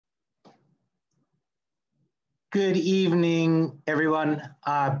Good evening, everyone.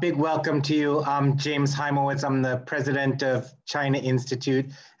 Big welcome to you. I'm James Heimowitz. I'm the president of China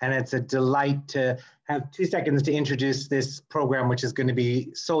Institute, and it's a delight to have 2 seconds to introduce this program, which is going to be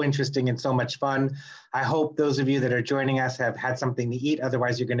so interesting and so much fun. I hope those of you that are joining us have had something to eat.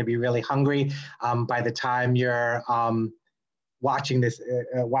 Otherwise, you're going to be really hungry by the time you're watching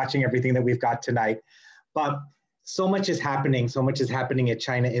everything that we've got tonight. But so much is happening. So much is happening at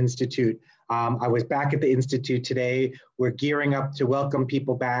China Institute. I was back at the Institute today. We're gearing up to welcome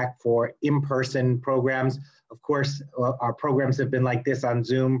people back for in-person programs. Of course, our programs have been like this on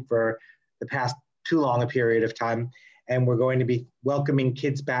Zoom for the past too long a period of time. And we're going to be welcoming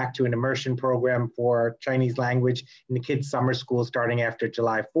kids back to an immersion program for Chinese language in the kids' summer school starting after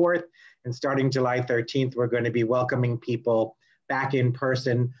July 4th. And starting July 13th, we're going to be welcoming people back in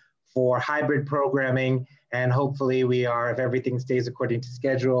person for hybrid programming. And hopefully we are, if everything stays according to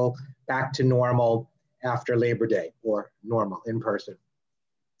schedule, back to normal after Labor Day, or normal in person.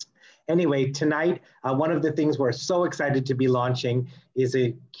 Anyway, tonight, one of the things we're so excited to be launching is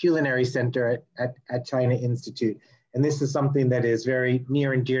a culinary center at China Institute. And this is something that is very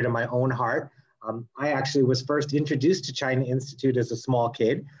near and dear to my own heart. I actually was first introduced to China Institute as a small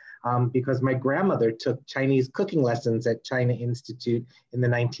kid because my grandmother took Chinese cooking lessons at China Institute in the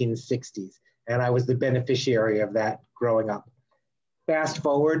 1960s. And I was the beneficiary of that growing up. Fast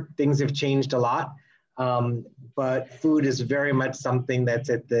forward, things have changed a lot, but food is very much something that's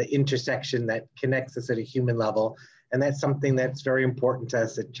at the intersection that connects us at a human level. And that's something that's very important to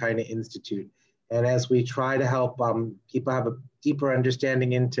us at China Institute. And as we try to help people have a deeper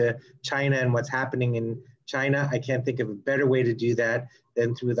understanding into China and what's happening in China, I can't think of a better way to do that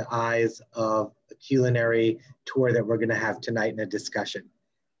than through the eyes of a culinary tour that we're going to have tonight in a discussion.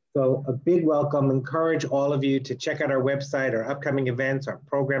 So a big welcome. Encourage all of you to check out our website, our upcoming events, our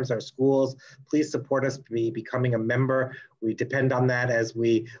programs, our schools. Please support us by becoming a member. We depend on that as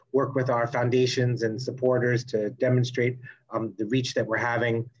we work with our foundations and supporters to demonstrate the reach that we're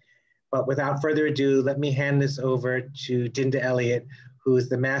having. But without further ado, let me hand this over to Dinda Elliott, who is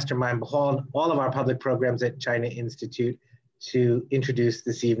the mastermind behind all of our public programs at China Institute, to introduce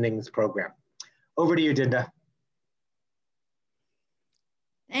this evening's program. Over to you, Dinda.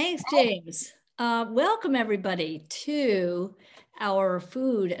 Thanks, James. Welcome everybody to our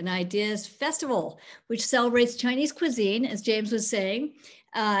Food and Ideas Festival, which celebrates Chinese cuisine, as James was saying,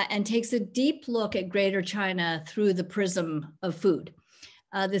 and takes a deep look at Greater China through the prism of food.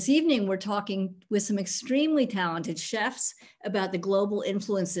 This evening, we're talking with some extremely talented chefs about the global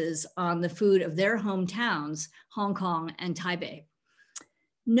influences on the food of their hometowns, Hong Kong and Taipei.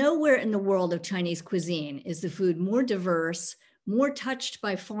 Nowhere in the world of Chinese cuisine is the food more diverse, more touched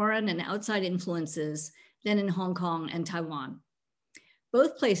by foreign and outside influences than in Hong Kong and Taiwan.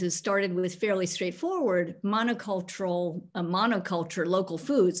 Both places started with fairly straightforward monoculture local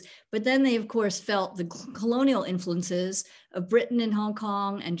foods, but then they of course felt the colonial influences of Britain in Hong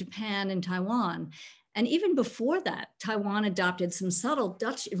Kong and Japan and Taiwan. And even before that, Taiwan adopted some subtle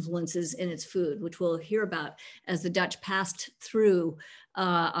Dutch influences in its food, which we'll hear about as the Dutch passed through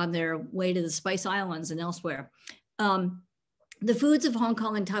on their way to the Spice Islands and elsewhere. The foods of Hong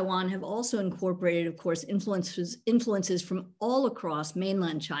Kong and Taiwan have also incorporated, of course, influences from all across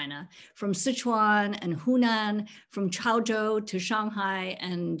mainland China, from Sichuan and Hunan, from Chaozhou to Shanghai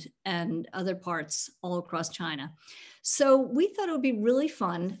and other parts all across China. So we thought it would be really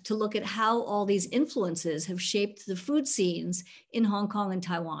fun to look at how all these influences have shaped the food scenes in Hong Kong and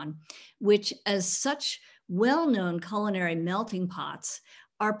Taiwan, which as such well-known culinary melting pots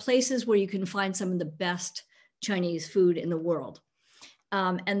are places where you can find some of the best Chinese food in the world.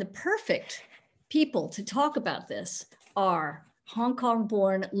 And the perfect people to talk about this are Hong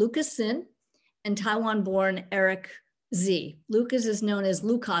Kong-born Lucas Sin and Taiwan-born Eric Sze. Lucas is known as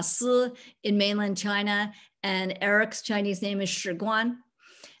Lu Ka Si in mainland China, and Eric's Chinese name is Shi Guan.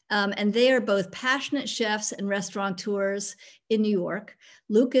 And they are both passionate chefs and restaurateurs in New York.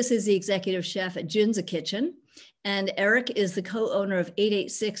 Lucas is the executive chef at Junzi Kitchen, and Eric is the co-owner of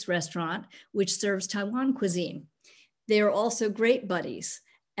 886 Restaurant, which serves Taiwan cuisine. They are also great buddies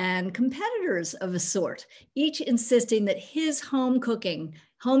and competitors of a sort, each insisting that his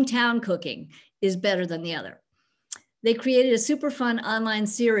hometown cooking is better than the other. They created a super fun online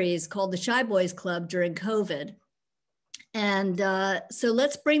series called the Shy Boys Club during COVID. And so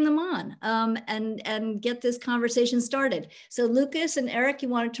let's bring them on and get this conversation started. So Lucas and Eric, you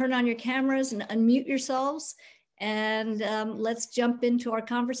want to turn on your cameras and unmute yourselves? And let's jump into our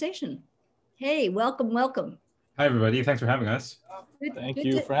conversation. Hey, welcome, welcome. Hi, everybody. Thanks for having us. Thank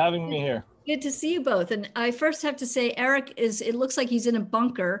you for having me here. Good to see you both. And I first have to say, Eric it looks like he's in a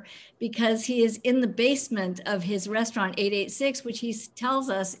bunker because he is in the basement of his restaurant 886, which he tells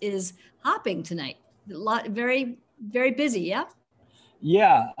us is hopping tonight. Very, very busy. Yeah.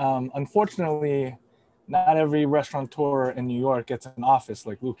 Yeah. Unfortunately, not every restaurateur in New York gets an office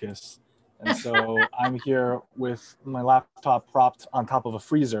like Lucas. And so I'm here with my laptop propped on top of a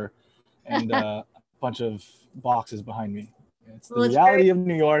freezer and a bunch of boxes behind me. It's the reality of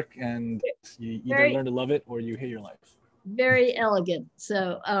New York, and you either learn to love it or you hate your life. Very elegant.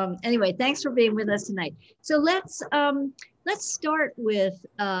 So anyway, thanks for being with us tonight. So let's start with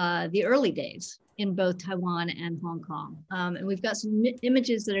the early days in both Taiwan and Hong Kong. And we've got some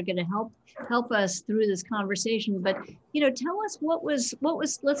images that are going to help us through this conversation. But tell us what was.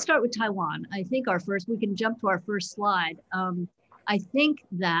 Let's start with Taiwan. I think we can jump to our first slide. I think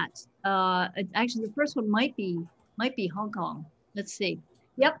that actually the first one might be Hong Kong. Let's see.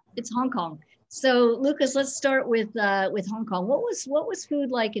 Yep, it's Hong Kong. So Lucas, let's start with Hong Kong. What was food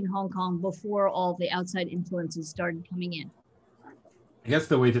like in Hong Kong before all the outside influences started coming in? I guess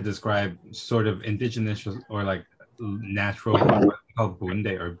the way to describe sort of indigenous or like natural, what we call bunde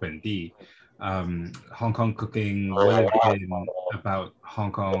or bundi, Hong Kong cooking would have been about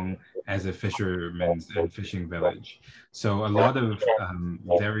Hong Kong as a fisherman's and fishing village. So a lot of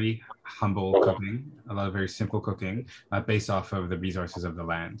very humble cooking, a lot of very simple cooking based off of the resources of the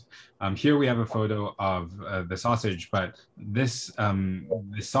land. Here we have a photo of the sausage, but this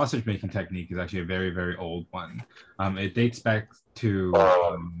sausage making technique is actually a very, very old one. It dates back to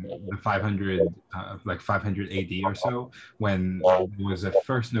the 500 AD or so, when there was a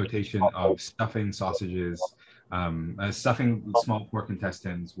first notation of stuffing sausages, stuffing small pork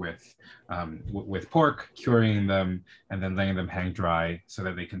intestines with pork, curing them, and then letting them hang dry so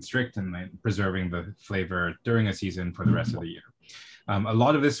that they constrict, and then preserving the flavor during a season for the rest of the year. A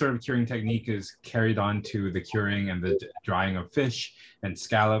lot of this sort of curing technique is carried on to the curing and the drying of fish and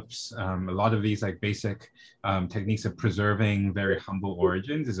scallops. A lot of these like basic techniques of preserving very humble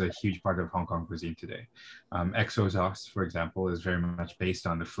origins is a huge part of Hong Kong cuisine today. XO sauce, for example, is very much based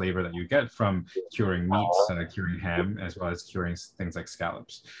on the flavor that you get from curing meats, curing ham, as well as curing things like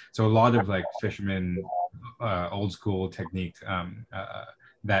scallops. So a lot of like fishermen, old school technique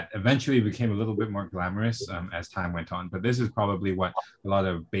that eventually became a little bit more glamorous as time went on. But this is probably what a lot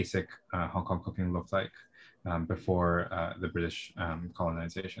of basic Hong Kong cooking looked like before the British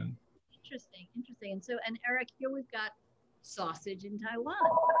colonization. Interesting. And Eric, here we've got sausage in Taiwan.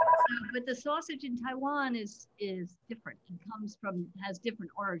 But the sausage in Taiwan is different and has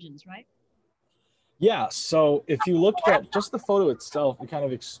different origins, right? Yeah, so if you look at just the photo itself, it kind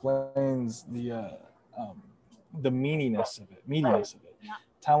of explains the meatiness of it.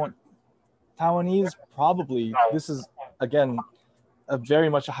 Yeah. Taiwanese probably, this is again very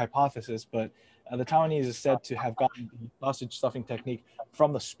much a hypothesis, but the Taiwanese is said to have gotten the sausage stuffing technique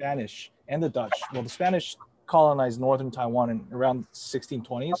from the Spanish and the Dutch. Well, the Spanish colonized northern Taiwan in around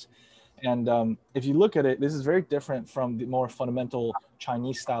 1620s. And if you look at it, this is very different from the more fundamental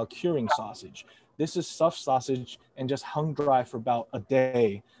Chinese style curing sausage. This is stuffed sausage and just hung dry for about a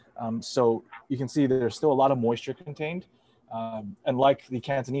day. So you can see there's still a lot of moisture contained. And like the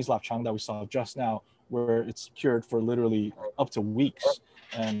Cantonese lapchang that we saw just now, where it's cured for literally up to weeks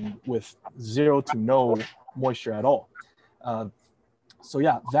and with zero to no moisture at all. So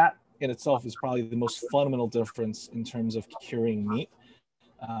yeah, that in itself is probably the most fundamental difference in terms of curing meat.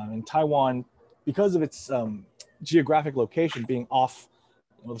 In Taiwan, because of its geographic location being off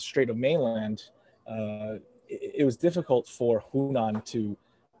the Strait of Mainland, it was difficult for Hunan to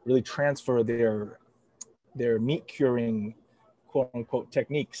really transfer their meat curing, quote unquote,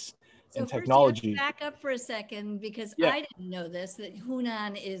 techniques and technology. Back up for a second, because I didn't know this, that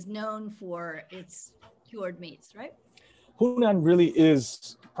Hunan is known for its cured meats, right? Hunan really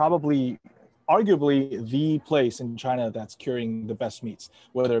is probably, arguably, the place in China that's curing the best meats,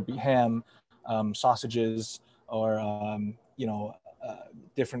 whether it be ham, sausages, or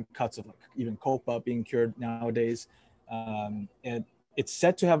different cuts of even kopa being cured nowadays. And it's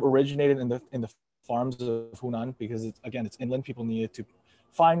said to have originated in the farms of Hunan because it's inland. People needed to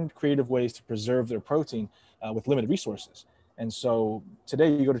find creative ways to preserve their protein with limited resources. And so today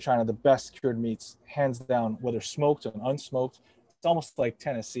you go to China, the best cured meats, hands down, whether smoked or unsmoked, it's almost like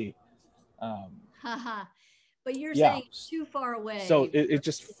Tennessee. But you're saying it's too far away. So it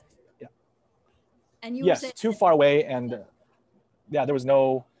just, And you were saying too far away. And there was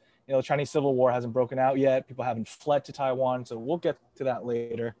no, the Chinese Civil War hasn't broken out yet. People haven't fled to Taiwan. So we'll get to that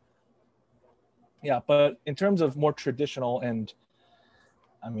later. Yeah, but in terms of more traditional and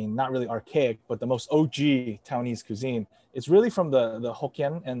I mean, not really archaic, but the most OG Taiwanese cuisine. It's really from the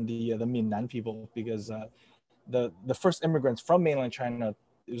Hokkien and the Minnan people, because the first immigrants from mainland China,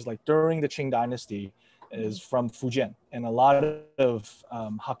 it was like during the Qing dynasty, is from Fujian, and a lot of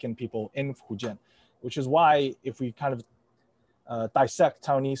Hokkien people in Fujian, which is why if we kind of dissect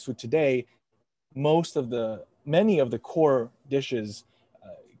Taiwanese food today, many of the core dishes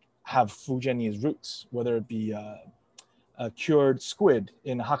have Fujianese roots, whether it be cured squid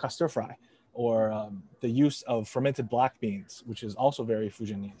in Hakka stir fry, or the use of fermented black beans, which is also very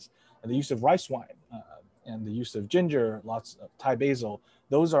Fujianese, and the use of rice wine, and the use of ginger, lots of Thai basil.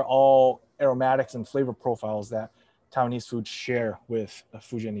 Those are all aromatics and flavor profiles that Taiwanese food share with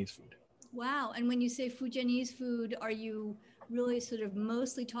Fujianese food. Wow. And when you say Fujianese food, are you really sort of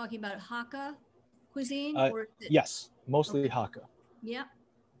mostly talking about Hakka cuisine? Yes, mostly Hakka. Yeah.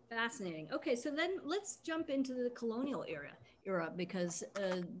 Fascinating. Okay, so then let's jump into the colonial era, because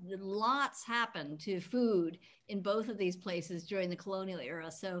lots happened to food in both of these places during the colonial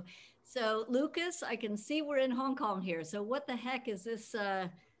era. So Lucas, I can see we're in Hong Kong here. So what the heck is this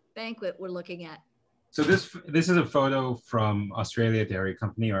banquet we're looking at? So this is a photo from Australia Dairy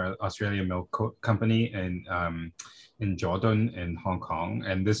Company, or Australia Milk Company in Jordan in Hong Kong,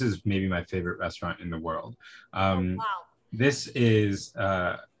 and this is maybe my favorite restaurant in the world. Wow. This is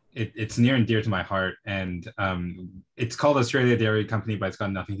it's near and dear to my heart, and it's called Australia Dairy Company, but it's got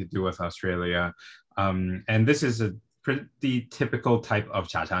nothing to do with Australia. And this is a pretty typical type of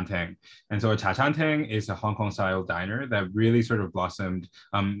cha chan teng. And so a cha chan teng is a Hong Kong style diner that really sort of blossomed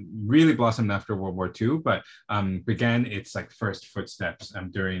after World War II, but began its like first footsteps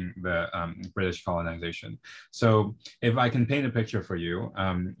during the British colonization. So if I can paint a picture for you,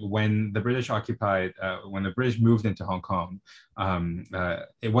 when the British moved into Hong Kong,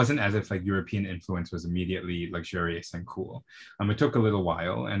 it wasn't as if like European influence was immediately luxurious and cool. It took a little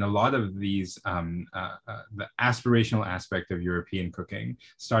while, and a lot of these the aspirational aspect of European cooking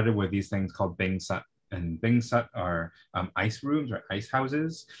started with these things called bing sat. And bing sat are ice rooms or ice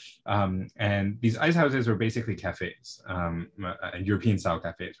houses. And these ice houses were basically cafes, European style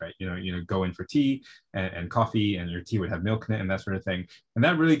cafes, right? You know, go in for tea and coffee, and your tea would have milk in it and that sort of thing. And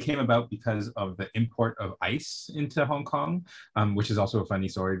that really came about because of the import of ice into Hong Kong, which is also a funny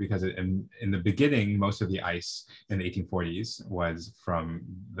story, because in the beginning, most of the ice in the 1840s was from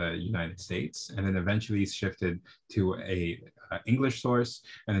the United States, and then eventually shifted to a English source,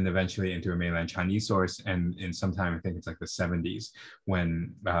 and then eventually into a mainland Chinese source. And in some time, I think it's like the 70s,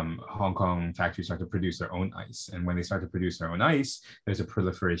 when Hong Kong factories start to produce their own ice. And when they start to produce their own ice, there's a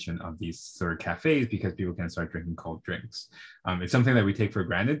proliferation of these sort of cafes, because people can start drinking cold drinks. It's something that we take for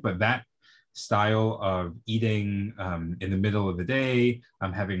granted, but that style of eating in the middle of the day,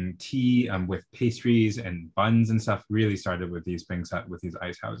 having tea with pastries and buns and stuff, really started with these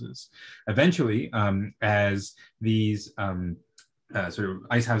ice houses. Eventually, as these sort of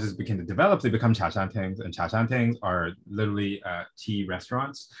ice houses begin to develop, they become cha chan tengs, and cha chan tengs are literally tea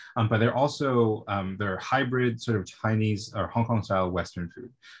restaurants, but they're also they're hybrid sort of Chinese or Hong Kong style Western food.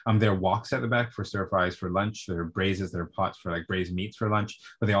 There are woks at the back for stir fries for lunch. There are braises, there are pots for like braised meats for lunch,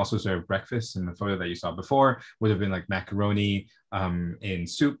 but they also serve breakfast. In the photo that you saw before would have been like macaroni in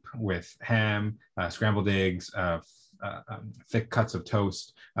soup with ham, scrambled eggs, thick cuts of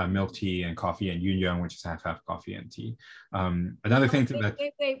toast, milk tea, and coffee, and yun, which is half coffee and tea. Another thing that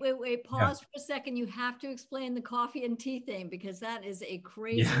wait, pause for a second. You have to explain the coffee and tea thing, because that is a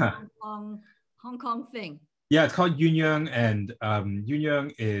crazy Hong Kong thing. Yeah, it's called yun, and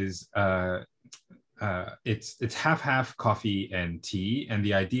yun is it's half coffee and tea, and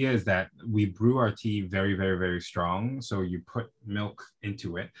the idea is that we brew our tea very, very, very strong. So you put milk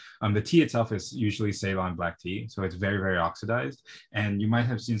into it. The tea itself is usually Ceylon black tea, so it's very, very oxidized. And you might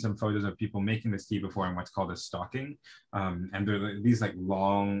have seen some photos of people making this tea before in what's called a stocking, and they're these like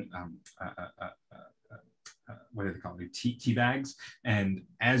long what do they call it? Tea bags. And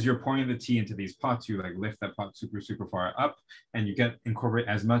as you're pouring the tea into these pots, you like lift that pot super, super far up, and you incorporate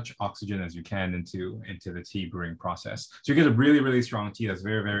as much oxygen as you can into the tea brewing process. So you get a really, really strong tea that's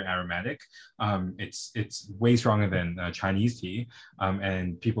very, very aromatic. It's way stronger than Chinese tea,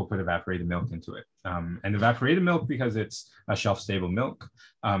 and people put evaporated milk into it. And evaporated milk, because it's a shelf-stable milk,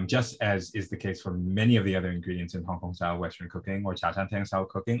 just as is the case for many of the other ingredients in Hong Kong style Western cooking or cha chan teng style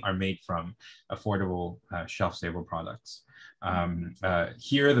cooking, are made from affordable shelf-stable products.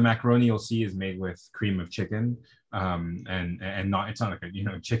 Here, the macaroni you'll see is made with cream of chicken, and not, it's not like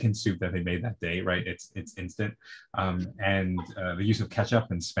a chicken soup that they made that day, right? It's instant, and the use of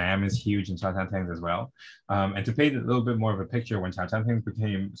ketchup and spam is huge in cha tangs as well. And to paint a little bit more of a picture, when cha tangs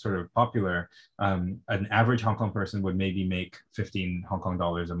became sort of popular, an average Hong Kong person would maybe make 15 Hong Kong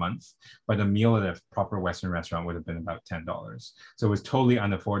dollars a month, but a meal at a proper Western restaurant would have been about $10. So it was totally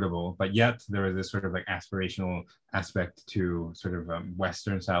unaffordable, but yet there was this sort of like aspirational aspect to sort of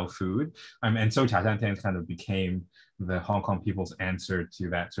Western style food. And so cha tangs kind of became the Hong Kong people's answer to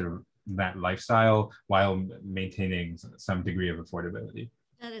that sort of that lifestyle while maintaining some degree of affordability.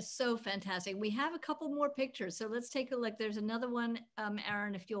 That is so fantastic. We have a couple more pictures. So let's take a look. There's another one,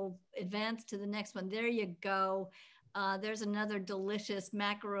 Aaron, if you'll advance to the next one. There you go. There's another delicious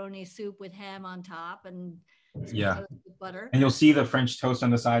macaroni soup with ham on top and yeah, butter. And you'll see the French toast on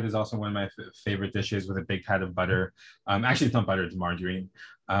the side is also one of my favorite dishes, with a big pat of butter. Actually, it's not butter, it's margarine.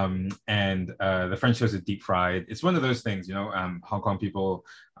 And the French toast is deep fried. It's one of those things, Hong Kong people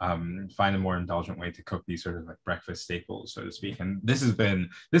find a more indulgent way to cook these sort of like breakfast staples, so to speak. And this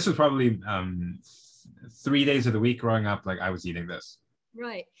was probably 3 days of the week growing up, like I was eating this.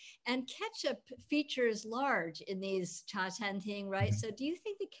 Right. And ketchup features large in these cha tanting, right? So do you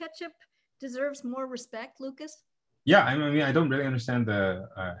think the ketchup deserves more respect, Lucas? Yeah, I mean, I don't really understand the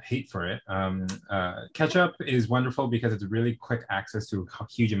hate for it. Ketchup is wonderful because it's really quick access to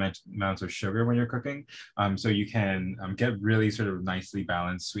huge amounts of sugar when you're cooking. So you can get really sort of nicely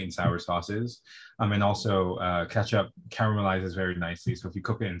balanced sweet and sour sauces. And also ketchup caramelizes very nicely. So if you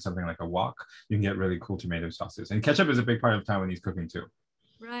cook it in something like a wok, you can get really cool tomato sauces. And ketchup is a big part of Taiwanese cooking too.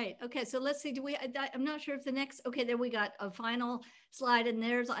 Right. Okay. So let's see. I'm not sure if the next, okay, there we got a final slide, and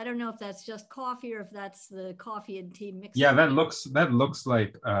I don't know if that's just coffee or if that's the coffee and tea mix. Yeah, that looks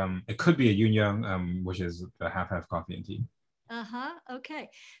like it could be a yunyang, which is the half coffee and tea. Okay.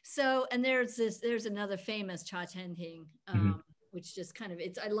 So, and there's another famous cha tanting, which just kind of,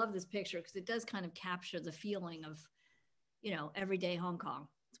 I love this picture because it does kind of capture the feeling of, everyday Hong Kong.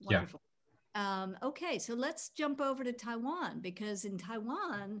 It's wonderful. Yeah. Okay, so let's jump over to Taiwan, because in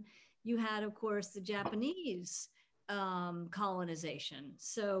Taiwan, you had, of course, the Japanese colonization.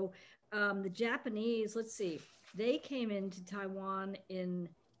 So the Japanese, let's see, they came into Taiwan in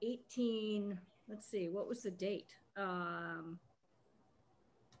what was the date?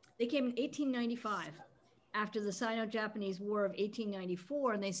 They came in 1895 after the Sino-Japanese War of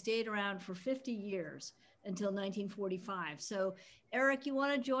 1894, and they stayed around for 50 years until 1945. So Eric, you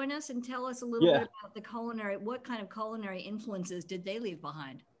want to join us and tell us a little bit about the culinary, what kind of culinary influences did they leave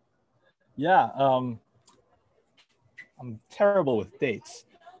behind? Yeah, I'm terrible with dates,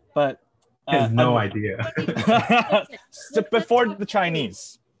 but I have no idea. Before the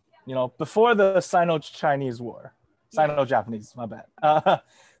Chinese, before the Sino-Chinese War, Sino-Japanese, my bad.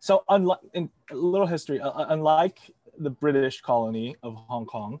 So in a little history, unlike the British colony of Hong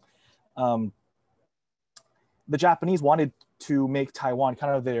Kong, the Japanese wanted to make Taiwan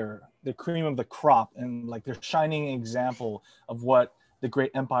kind of their cream of the crop and like their shining example of what the great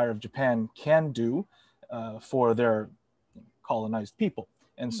empire of Japan can do for their colonized people.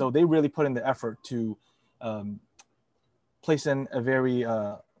 And so they really put in the effort to place in a very,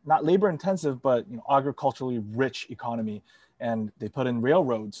 not labor intensive, but agriculturally rich economy. And they put in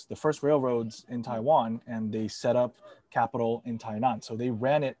railroads, the first railroads in Taiwan, and they set up capital in Tainan. So they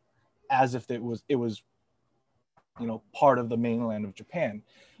ran it as if it was part of the mainland of Japan.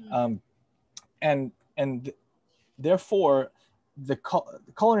 And therefore the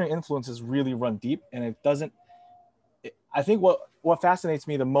culinary influences really run deep, and it doesn't, I think what fascinates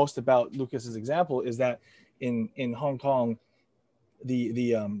me the most about Lucas's example is that in Hong Kong,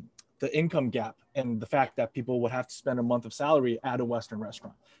 the income gap and the fact that people would have to spend a month of salary at a Western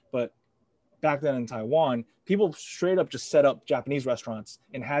restaurant. But back then in Taiwan, people straight up just set up Japanese restaurants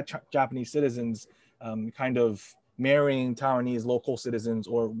and had Japanese citizens kind of marrying Taiwanese local citizens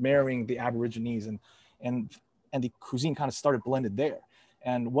or marrying the Aborigines, and the cuisine kind of started blended there.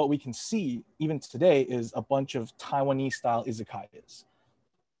 And what we can see even today is a bunch of Taiwanese style izakayas,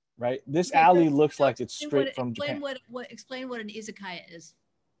 right? This alley looks like it's straight from Japan. Explain what an izakaya is.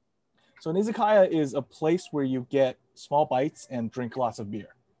 So an izakaya is a place where you get small bites and drink lots of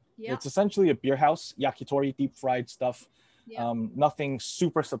beer. Yep. It's essentially a beer house, yakitori, deep fried stuff. Yep. Nothing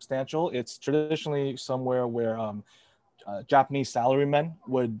super substantial. It's traditionally somewhere where Japanese salarymen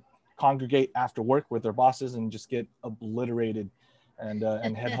would congregate after work with their bosses and just get obliterated and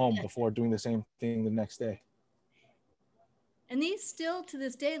head home before doing the same thing the next day. And these still to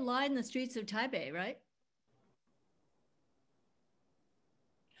this day line the streets of Taipei, right?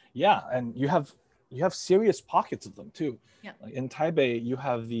 Yeah, and you have serious pockets of them too. Yeah. Like in Taipei, you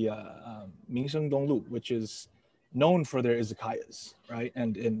have the Mingsheng Donglu, which is known for their izakayas, right?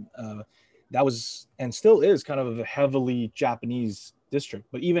 And that was and still is kind of a heavily Japanese district.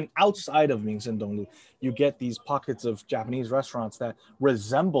 But even outside of Mingsen Donglu, you get these pockets of Japanese restaurants that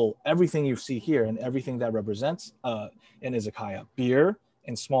resemble everything you see here and everything that represents an izakaya: beer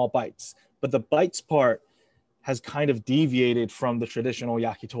and small bites. But the bites part has kind of deviated from the traditional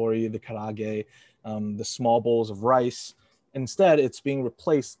yakitori, the karage, the small bowls of rice. Instead, it's being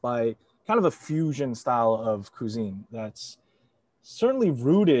replaced by kind of a fusion style of cuisine that's certainly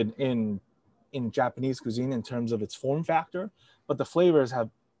rooted in Japanese cuisine in terms of its form factor, but the flavors have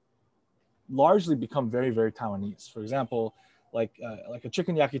largely become very, very Taiwanese. For example, like a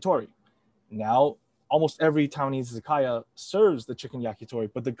chicken yakitori. Now, almost every Taiwanese izakaya serves the chicken yakitori,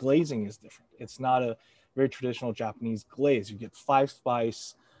 but the glazing is different. It's not a very traditional Japanese glaze. You get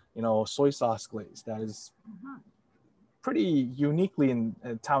 5-spice, soy sauce glaze that is pretty uniquely in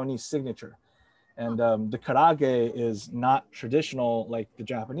Taiwanese signature. And the karage is not traditional like the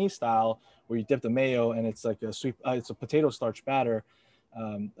Japanese style, where you dip the mayo and it's like it's a potato starch batter,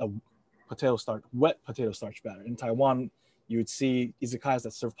 wet potato starch batter. In Taiwan, you would see izakayas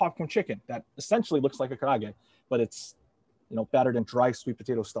that serve popcorn chicken that essentially looks like a karage, but it's battered in dry sweet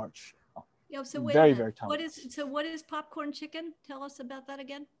potato starch. Yeah, so wait very, a minute. very What is popcorn chicken? Tell us about that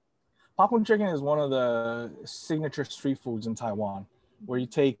again. Popcorn chicken is one of the signature street foods in Taiwan, where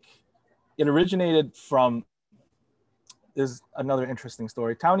it originated from, is another interesting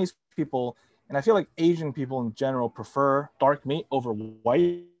story. Taiwanese people, and I feel like Asian people in general, prefer dark meat over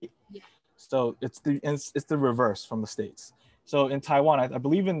white. Yeah. So it's the reverse from the States. So in Taiwan, I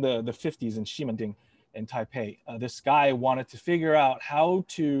believe in the 50s in Ximending in Taipei, this guy wanted to figure out how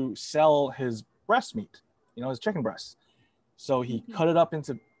to sell his breast meat, his chicken breast. So he cut it up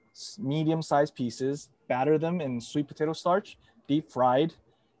into medium-sized pieces, batter them in sweet potato starch, deep fried,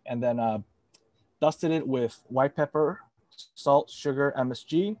 and then dusted it with white pepper, salt, sugar,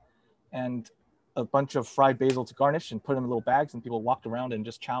 MSG, and a bunch of fried basil to garnish, and put them in little bags, and people walked around and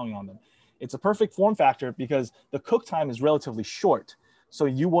just chowing on them. It's a perfect form factor because the cook time is relatively short, so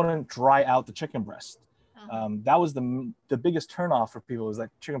you wouldn't dry out the chicken breast. That was the biggest turnoff for people, is that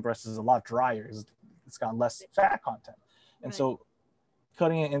chicken breast is a lot drier. It's got less fat content. And so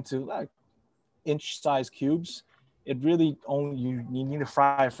cutting it into like inch-sized cubes, it really only, you need to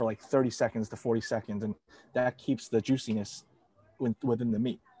fry it for like 30 seconds to 40 seconds, and that keeps the juiciness within the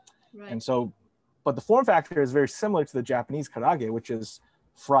meat. Right. And so, but the form factor is very similar to the Japanese karage, which is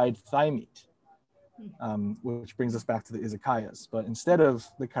fried thigh meat, which brings us back to the izakayas. But instead of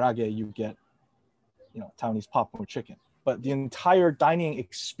the karage, you get, Taiwanese popcorn chicken. But the entire dining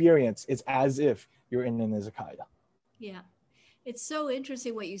experience is as if you're in an izakaya. Yeah. It's so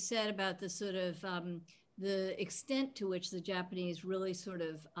interesting what you said about the sort of the extent to which the Japanese really sort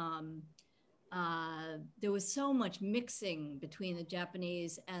of, there was so much mixing between the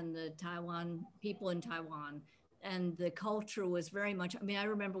Japanese and the Taiwan people in Taiwan. And the culture was very much, I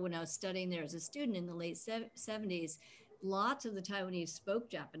remember when I was studying there as a student in the late 70s, lots of the Taiwanese spoke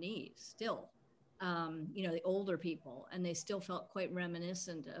Japanese still, the older people, and they still felt quite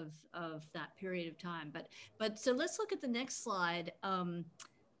reminiscent of that period of time. But so let's look at the next slide,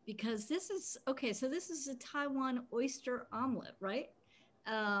 because this is, okay, so this is a Taiwan oyster omelet, right?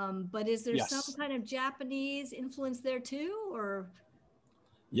 But is there some kind of Japanese influence there too, or?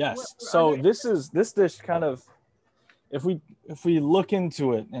 Yes, so this dish kind of, if we look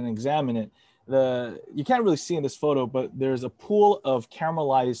into it and examine it, you can't really see in this photo, but there's a pool of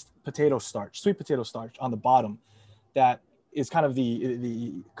caramelized potato starch, sweet potato starch on the bottom, that is kind of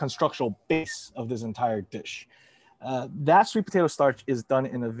the constructional base of this entire dish. That sweet potato starch is done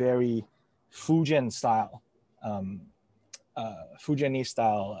in a very Fujian style, Fujianese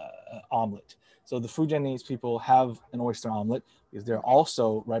style omelet. So the Fujianese people have an oyster omelet because they're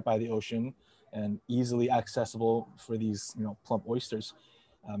also right by the ocean and easily accessible for these, plump oysters.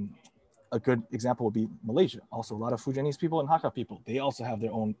 A good example would be Malaysia. Also, a lot of Fujianese people and Hakka people, they also have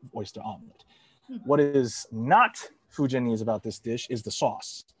their own oyster omelet. What is not Fujianese about this dish is the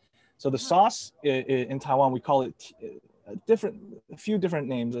sauce. So the sauce in Taiwan, we call it a few different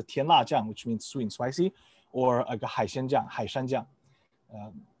names: a 甜辣酱, which means sweet and spicy, or like a 海鲜酱, 海山酱.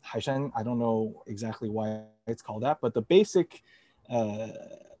 海山, I don't know exactly why it's called that, but the basic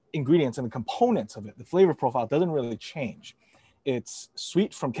ingredients and the components of it, the flavor profile doesn't really change. It's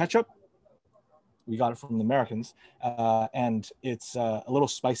sweet from ketchup. We got it from the Americans, and it's a little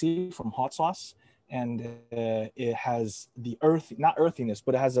spicy from hot sauce, and it has the not earthiness,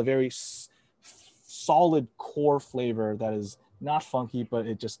 but it has a very solid core flavor that is not funky, but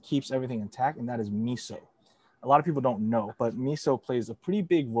it just keeps everything intact, and that is miso. A lot of people don't know, but miso plays a pretty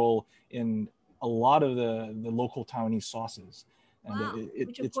big role in a lot of the local Taiwanese sauces, and wow.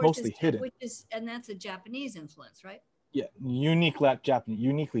 it's mostly hidden. And that's a Japanese influence, right? Yeah, uniquely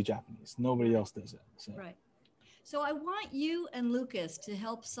Japanese. Nobody else does it. So. Right. So I want you and Lucas to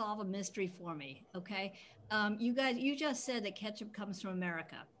help solve a mystery for me. Okay. You just said that ketchup comes from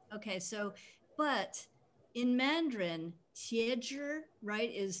America. Okay. So, but in Mandarin, 茄汁,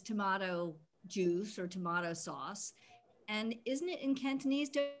 right, is tomato juice or tomato sauce. And isn't it in Cantonese?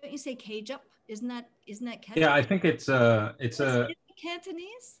 Don't you say ketchup? Isn't that ketchup? Yeah, I think it's a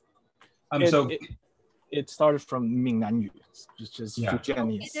Cantonese. It started from Mingnan Yu, which is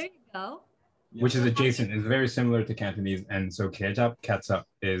Fujianese. Okay, there you go. Which is adjacent. It's very similar to Cantonese, and so ketchup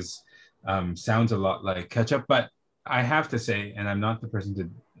is sounds a lot like ketchup. But I have to say, and I'm not the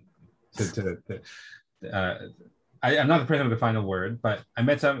person I'm not the person with the final word, but I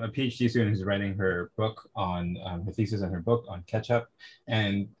met a PhD student who's writing her book on her thesis and her book on ketchup,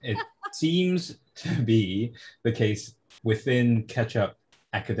 and it seems to be the case within ketchup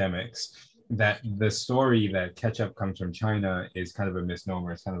academics that the story that ketchup comes from China is kind of a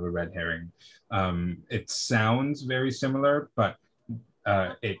misnomer. It's kind of a red herring. It sounds very similar, but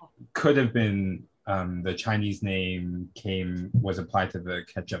it could have been the Chinese name was applied to the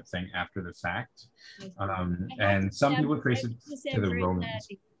ketchup thing after the fact. And some people trace it to the Romans.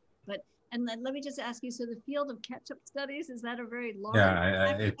 And let me just ask you, so the field of ketchup studies, is that a very large?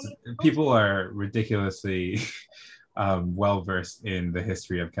 Yeah, people are ridiculously well-versed in the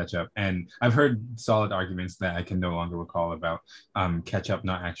history of ketchup. And I've heard solid arguments that I can no longer recall about ketchup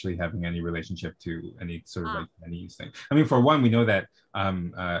not actually having any relationship to any sort of like Chinese thing. I mean, for one, we know that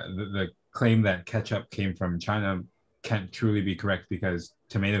the claim that ketchup came from China can't truly be correct because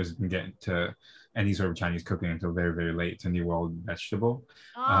tomatoes didn't get to any sort of Chinese cooking until very, very late. It's a New World vegetable.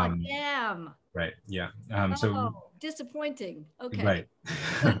 Damn. Right, yeah. So disappointing. Okay. Right.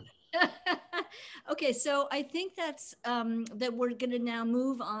 Okay, so I think that's that we're going to now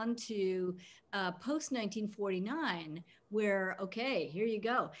move on to post 1949, where here you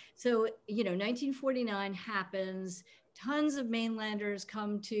go. So 1949 happens. Tons of mainlanders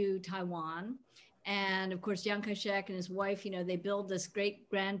come to Taiwan, and of course Chiang Kai-shek and his wife, they build this great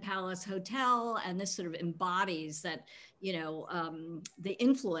Grand Palace Hotel, and this sort of embodies that the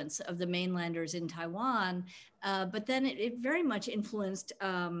influence of the mainlanders in Taiwan. But then it very much influenced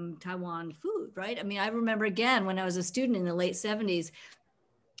Taiwan food, right? I mean, I remember again when I was a student in the late 70s,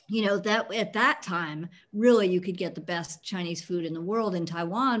 that at that time, really you could get the best Chinese food in the world in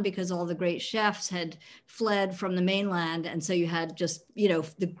Taiwan because all the great chefs had fled from the mainland. And so you had just,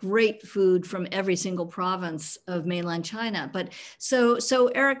 the great food from every single province of mainland China. But so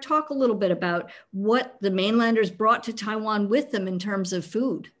Eric, talk a little bit about what the mainlanders brought to Taiwan with them in terms of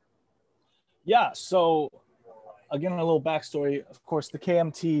food. Yeah, so again, a little backstory. Of course, the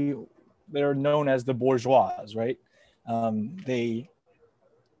KMT, they're known as the bourgeois, right? They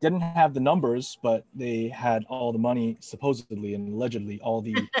didn't have the numbers, but they had all the money, supposedly and allegedly, all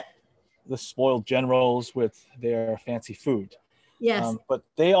the spoiled generals with their fancy food. Yes. But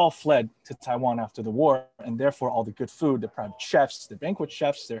they all fled to Taiwan after the war, and therefore all the good food, the private chefs, the banquet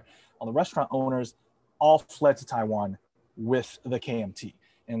chefs, all the restaurant owners, all fled to Taiwan with the KMT.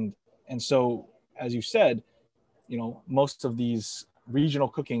 And so, as you said, most of these regional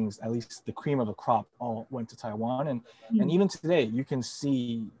cookings, at least the cream of the crop, all went to Taiwan. And even today, you can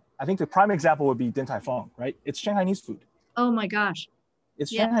see, I think the prime example would be Din Tai Fung, right? It's Shanghainese food. Oh my gosh.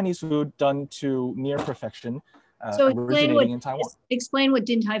 It's Shanghainese food done to near perfection, so originating in Taiwan. Explain what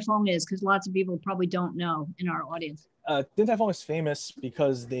Din Tai Fung is, because lots of people probably don't know in our audience. Din Tai Fung is famous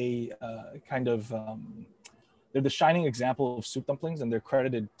because they they're the shining example of soup dumplings, and they're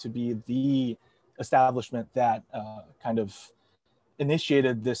credited to be the establishment that kind of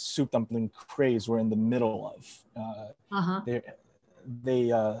initiated this soup dumpling craze we're in the middle of.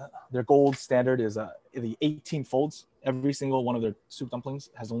 Their gold standard is the 18 folds. Every single one of their soup dumplings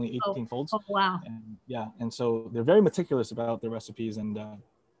has only 18 folds. Oh, wow. And so they're very meticulous about their recipes, and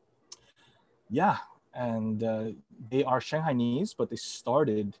they are Shanghainese, but they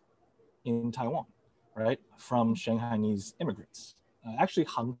started in Taiwan, right? From Shanghainese immigrants. Actually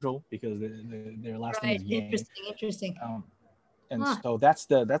Hangzhou, because their last name is Yang. Interesting. So that's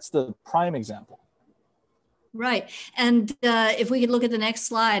the prime example. Right. And if we could look at the next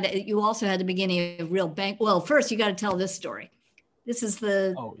slide, you also had the beginning of real bank. Well, first you got to tell this story. This is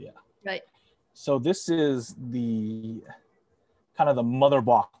the. Oh yeah. Right. So this is the kind of the mother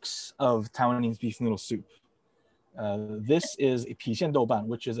box of Taiwanese beef noodle soup. This is a pixian douban,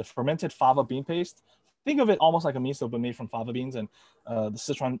 which is a fermented fava bean paste. Think of it almost like a miso, but made from fava beans. And it's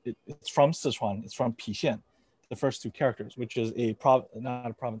from Sichuan. It's from Pixian, the first two characters, which is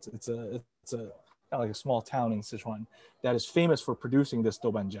not a province. It's It's a kind of like a small town in Sichuan that is famous for producing this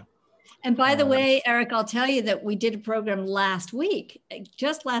doubanjiang. And by the way, Eric, I'll tell you that we did a program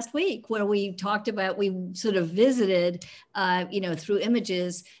just last week, where we talked about, we sort of visited, through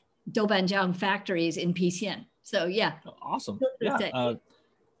images, doubanjiang factories in Pisian. So yeah. Awesome. Yeah.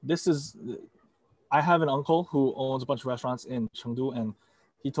 I have an uncle who owns a bunch of restaurants in Chengdu, and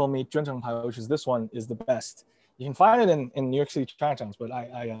he told me Junzheng Pai, which is this one, is the best. You can find it in New York City Chinatowns, but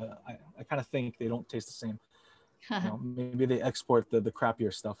I kind of think they don't taste the same. Maybe they export the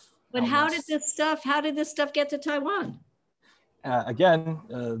crappier stuff. But how did this stuff get to Taiwan? Again,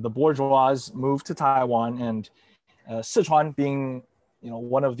 the bourgeois moved to Taiwan, and Sichuan being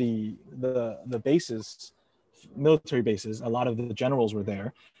one of the bases, military bases, a lot of the generals were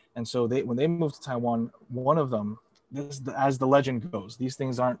there. And so when they moved to Taiwan, one of them, as the legend goes, these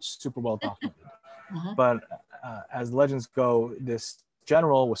things aren't super well documented, but as legends go, this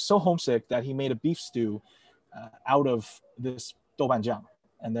general was so homesick that he made a beef stew out of this doubanjiang,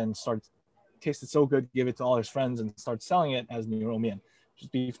 and then tasted so good, gave it to all his friends, and started selling it as niu mian, which is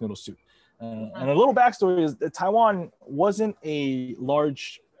beef noodle soup. And a little backstory is that Taiwan wasn't a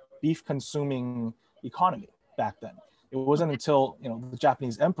large beef consuming economy back then. It wasn't until the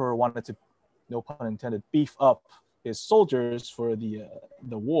Japanese emperor wanted to, no pun intended, beef up his soldiers for the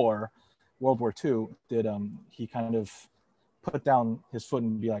war, World War II, did he kind of put down his foot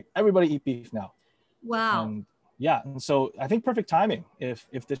and be like, everybody eat beef now. Wow. And so I think perfect timing if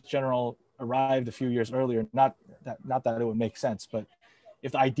this general arrived a few years earlier, not that it would make sense, but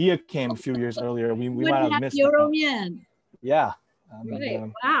if the idea came a few years earlier, we might have missed it. Yeah. Right.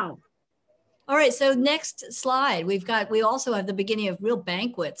 Wow. All right, so next slide, we also have the beginning of real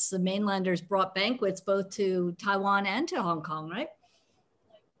banquets. The mainlanders brought banquets both to Taiwan and to Hong Kong, right?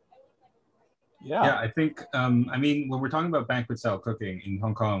 Yeah, I think, when we're talking about banquet style cooking in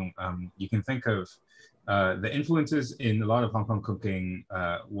Hong Kong, you can think of the influences in a lot of Hong Kong cooking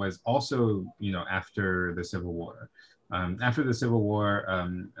was also, after the Civil War. After the Civil War,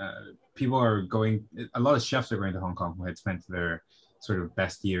 a lot of chefs are going to Hong Kong who had spent their sort of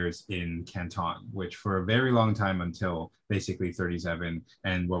best years in Canton, which for a very long time until basically 37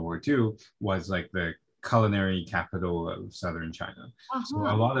 and World War II was like the culinary capital of southern China. So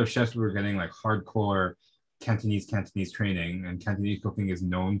a lot of chefs were getting like hardcore Cantonese training, and Cantonese cooking is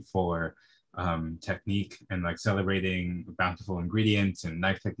known for technique and like celebrating bountiful ingredients and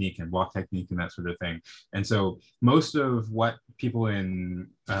knife technique and wok technique and that sort of thing. And so most of what people in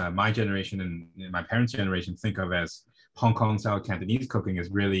my generation and my parents' generation think of as Hong Kong style Cantonese cooking is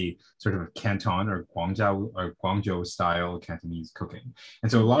really sort of a Canton or Guangzhou style Cantonese cooking. And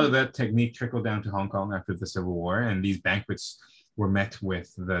so a lot of that technique trickled down to Hong Kong after the Civil War, and these banquets were met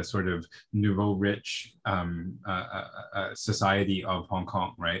with the sort of nouveau rich society of Hong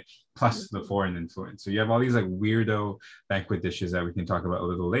Kong, right? Plus the foreign influence. So you have all these like weirdo banquet dishes that we can talk about a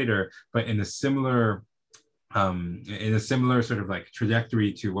little later, but in a similar sort of like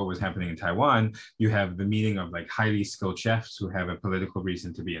trajectory to what was happening in Taiwan, you have the meeting of like highly skilled chefs who have a political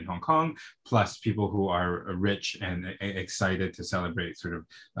reason to be in Hong Kong, plus people who are rich and excited to celebrate sort of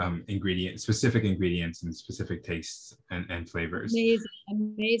specific ingredients and specific tastes and flavors.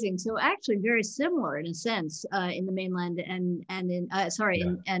 Amazing. So actually very similar in a sense in the mainland and in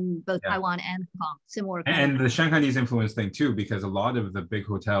both Taiwan and Hong Kong. Similar. And the Shanghainese influence thing too, because a lot of the big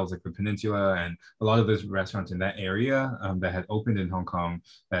hotels like the Peninsula and a lot of those restaurants in that area that had opened in Hong Kong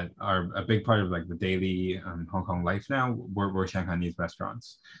that are a big part of like the daily Hong Kong life now were Shanghainese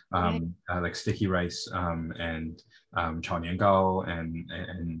restaurants, like sticky rice and chao nian gao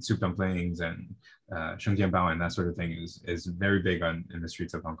and soup dumplings and sheng jian bao and that sort of thing is very big in the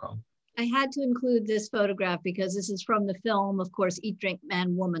streets of Hong Kong. I had to include this photograph because this is from the film, of course, Eat, Drink,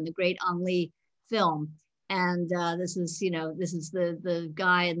 Man, Woman, the great Ang Lee film. And this is the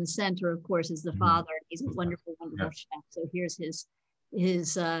guy in the center, of course, is the father. He's a wonderful, wonderful chef. So here's his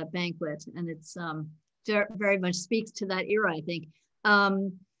banquet, and it's very much speaks to that era, I think.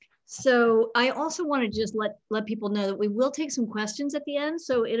 So I also want to just let people know that we will take some questions at the end.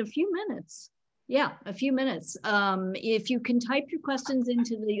 So in a few minutes, if you can type your questions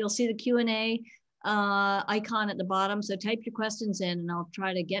you'll see the Q&A icon at the bottom. So type your questions in, and I'll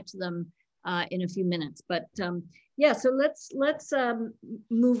try to get to them in a few minutes. But so let's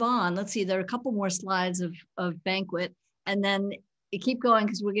move on. Let's see, there are a couple more slides of banquet, and then keep going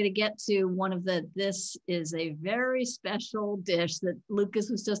because we're going to get to one of this is a very special dish that Lucas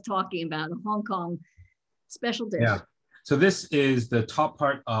was just talking about, a Hong Kong special dish. So this is the top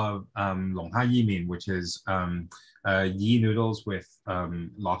part of Long Ha Yi Min, which is yi noodles with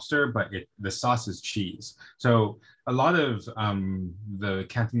lobster, but the sauce is cheese. So a lot of the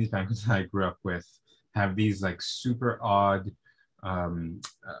Cantonese banquets that I grew up with have these like super odd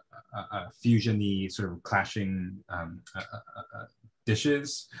fusion-y sort of clashing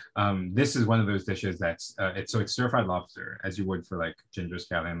dishes. This is one of those dishes that's it's stir-fried lobster, as you would for like ginger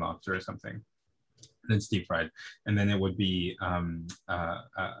scallion lobster or something, then deep fried, and then it would be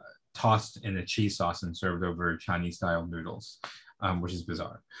tossed in a cheese sauce and served over Chinese style noodles, which is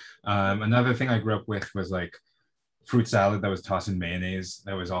bizarre. Another thing I grew up with was like fruit salad that was tossed in mayonnaise.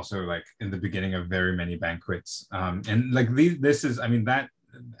 That was also like in the beginning of very many banquets. And like this is,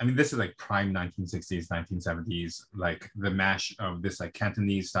 this is like prime 1960s, 1970s, like the mash of this like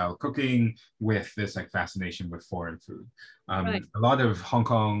Cantonese style cooking with this like fascination with foreign food. Right. A lot of Hong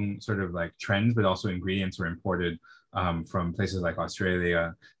Kong sort of like trends, but also ingredients were imported from places like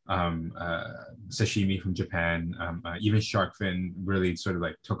Australia, sashimi from Japan, even shark fin really sort of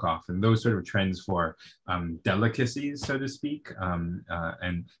like took off. And those sort of trends for delicacies, so to speak,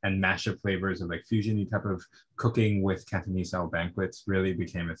 and mashup flavors of like fusion-y type of cooking with Cantonese style banquets really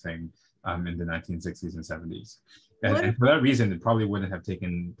became a thing in the 1960s and 70s. And for that reason, it probably wouldn't have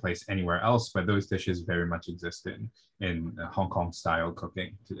taken place anywhere else, but those dishes very much exist in Hong Kong style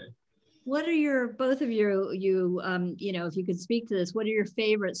cooking today. What are both of you, if you could speak to this, what are your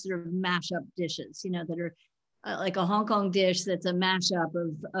favorite sort of mashup dishes, that are like a Hong Kong dish that's a mashup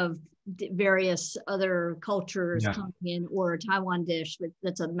of various other cultures coming in, or a Taiwan dish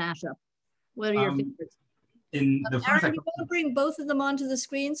that's a mashup? What are your favorites? Eric, you want to bring both of them onto the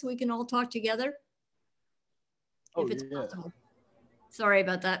screen so we can all talk together? Oh, if it's yeah. possible. Sorry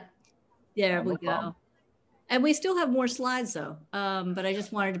about that. There we go. Problem. And we still have more slides though, but I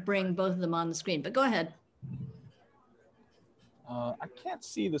just wanted to bring both of them on the screen, but go ahead. I can't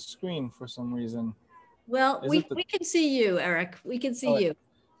see the screen for some reason. Well, we can see you, Eric. We can see you.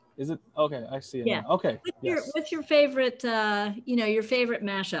 Is it? Okay, I see it now. Okay. What's your favorite, your favorite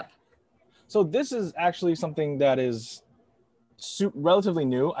mashup? So this is actually something that is relatively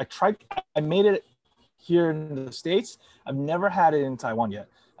new. I made it here in the States. I've never had it in Taiwan yet.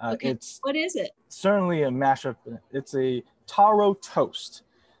 Okay. What is it? Certainly a mashup. It's a taro toast.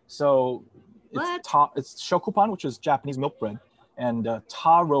 So it's shokupan, which is Japanese milk bread, and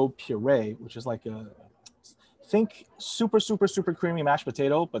taro puree, which is like think super, super, super creamy mashed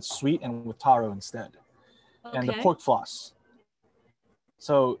potato, but sweet and with taro instead. Okay. And the pork floss.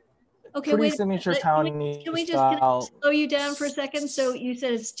 So pretty signature Taiwanese Can I style. slow you down for a second? So you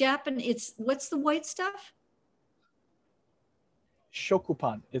said it's Japanese. What's the white stuff?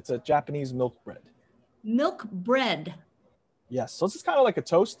 Shokupan. It's a Japanese milk bread. Milk bread. Yes. So it's kind of like a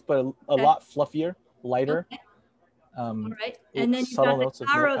toast, but a lot fluffier, lighter. Okay. All right. And then you've subtle got notes the of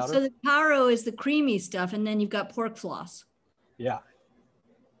milk taro. powder. So the taro is the creamy stuff, and then you've got pork floss. Yeah.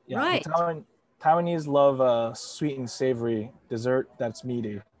 Right. Taiwanese love sweet and savory dessert that's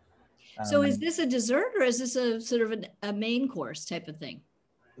meaty. So is this a dessert, or is this a sort of a main course type of thing?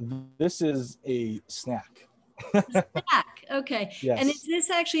 This is a snack. Snack. Okay. Yes. And is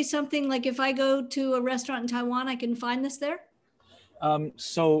this actually something like if I go to a restaurant in Taiwan, I can find this there?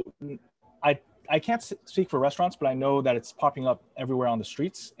 So I can't speak for restaurants, but I know that it's popping up everywhere on the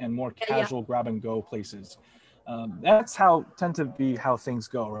streets and more casual grab and go places. That's tend to be how things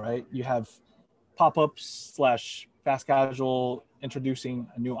go, right? You have pop-ups / fast casual introducing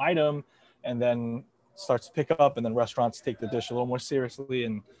a new item, and then starts to pick up, and then restaurants take the dish a little more seriously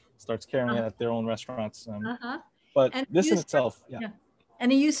and starts carrying it at their own restaurants. But this in itself,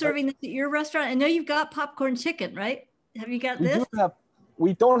 And are you serving this at your restaurant? I know you've got popcorn chicken, right? Have you got this?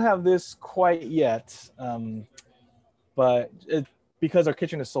 We don't have this quite yet, but because our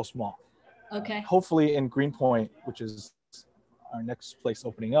kitchen is so small. Okay. Hopefully in Greenpoint, which is our next place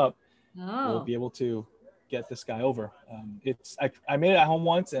opening up, we'll be able to get this guy over. I made it at home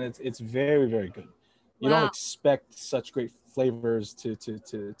once, and it's very, very good. You don't expect such great flavors to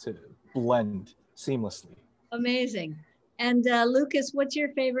blend seamlessly. Amazing. And Lucas, what's your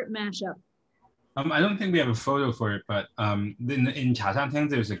favorite mashup? I don't think we have a photo for it, but in Cha San Teng,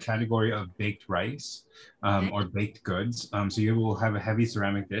 there's a category of baked rice or baked goods. So you will have a heavy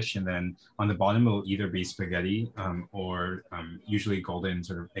ceramic dish, and then on the bottom, it will either be spaghetti or usually golden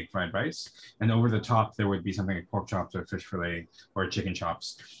sort of egg fried rice. And over the top, there would be something like pork chops or fish fillet or chicken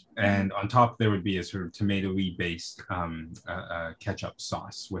chops. And on top, there would be a sort of tomato-y based ketchup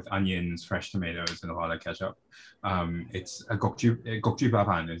sauce with onions, fresh tomatoes, and a lot of ketchup. It's a gokju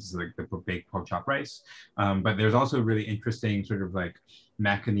bapan, is like the baked pork chop rice. But there's also really interesting sort of like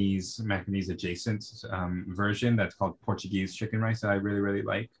Macanese adjacent version that's called Portuguese chicken rice that I really, really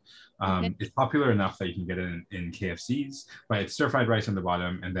like. Okay. It's popular enough that you can get it in KFCs, but it's stir-fried rice on the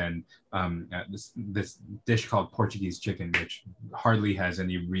bottom, and then this dish called Portuguese chicken, which hardly has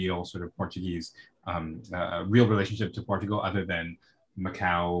any real sort of Portuguese, real relationship to Portugal other than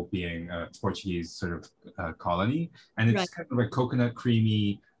Macau being a Portuguese sort of colony. And it's kind of like coconut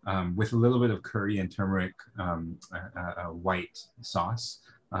creamy with a little bit of curry and turmeric white sauce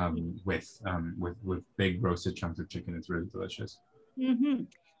with big roasted chunks of chicken. It's really delicious. Mm-hmm.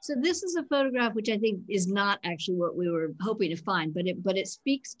 So this is a photograph which I think is not actually what we were hoping to find, but it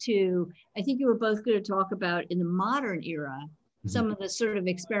speaks to, I think you were both going to talk about in the modern era, some of the sort of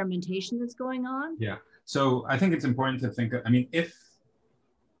experimentation that's going on. Yeah. So I think it's important to think, I mean, if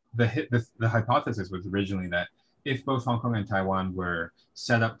the hypothesis was originally that if both Hong Kong and Taiwan were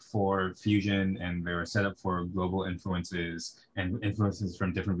set up for fusion and they were set up for global influences and influences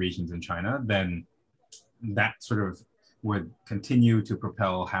from different regions in China, then that sort of would continue to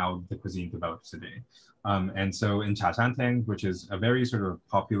propel how the cuisine develops today. And so in Chacanteng, which is a very sort of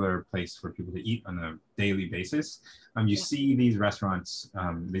popular place for people to eat on a daily basis, you see these restaurants,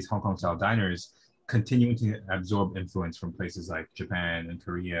 these Hong Kong style diners, continuing to absorb influence from places like Japan and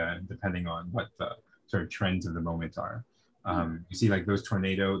Korea, depending on what the sort of trends of the moment are. You see like those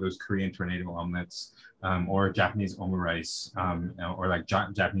Korean tornado omelets, or Japanese omurice, or like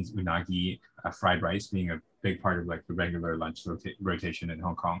Japanese unagi, fried rice being a big part of like the regular lunch rotation in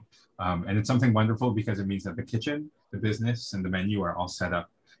Hong Kong. And it's something wonderful because it means that the kitchen, the business, and the menu are all set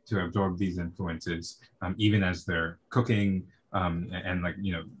up to absorb these influences, even as they're cooking, and like,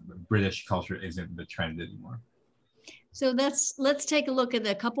 you know, British culture isn't the trend anymore. So let's take a look at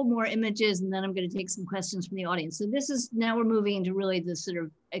a couple more images, and then I'm going to take some questions from the audience. So this is, now we're moving into really the sort of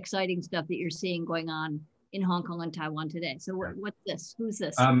exciting stuff that you're seeing going on in Hong Kong and Taiwan today. So what's this? Who's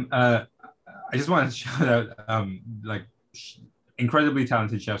this? I just want to shout out like incredibly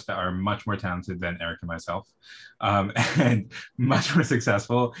talented chefs that are much more talented than Eric and myself, and much more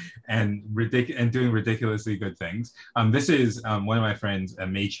successful and doing ridiculously good things. This is one of my friends,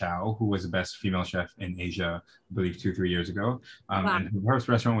 Mei Chow, who was the best female chef in Asia, I believe 2-3 years ago. And her first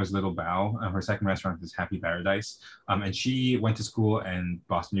restaurant was Little Bao. Her second restaurant is Happy Paradise. And she went to school in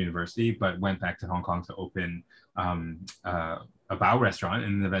Boston University, but went back to Hong Kong to open a Bao restaurant,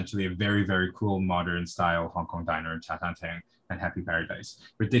 and eventually a very, very cool modern style Hong Kong diner in Chatanteng and Happy Paradise.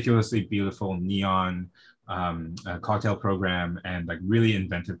 Ridiculously beautiful neon cocktail program, and like really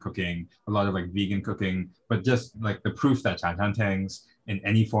inventive cooking, a lot of like vegan cooking, but just like the proof that Chatantengs in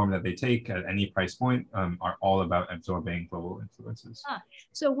any form that they take at any price point are all about absorbing global influences.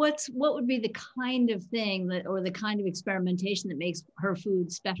 So what would be the kind of thing that, or the kind of experimentation that makes her food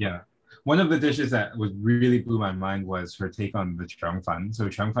special? Yeah. One of the dishes that really blew my mind was her take on the chung fan. So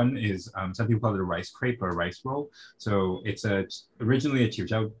chung fan is, some people call it a rice crepe or a rice roll. So it's originally a chiu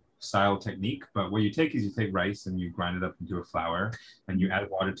style technique, but what you take is you take rice and you grind it up into a flour, and you add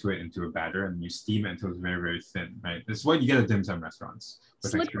water to it into a batter, and you steam it until it's very, very thin, right? This is what you get at dim sum restaurants.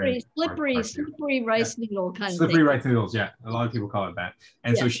 Slippery rice noodle kind of thing. Slippery rice noodles, yeah. A lot of people call it that.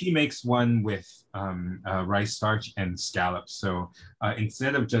 And so she makes one with rice starch and scallops. So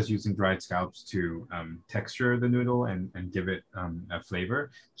instead of just using dried scallops to texture the noodle and give it a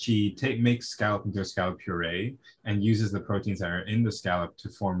flavor, she makes scallop into a scallop puree and uses the proteins that are in the scallop to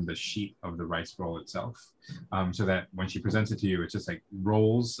form the sheet of the rice roll itself. So that when she presents it to you, it's just like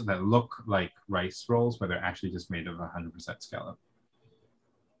rolls that look like rice rolls, but they're actually just made of 100% scallop.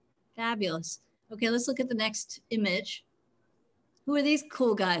 Fabulous. Okay, let's look at the next image. Who are these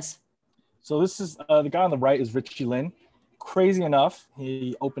cool guys? So this is the guy on the right is Richie Lin. Crazy enough,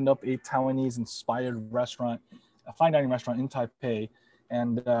 he opened up a Taiwanese-inspired restaurant, a fine dining restaurant in Taipei,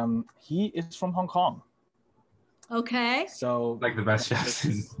 and he is from Hong Kong. Okay. So like the best chefs.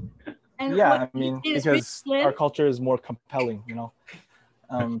 And yeah, I mean, because our culture is more compelling, you know.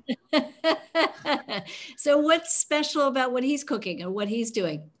 So what's special about what he's cooking or what he's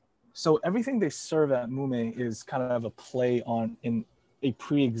doing? So everything they serve at Mume is kind of a play on in a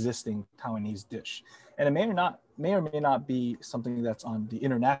pre-existing Taiwanese dish. And it may or may not be something that's on the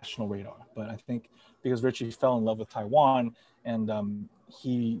international radar, but I think because Richie fell in love with Taiwan, and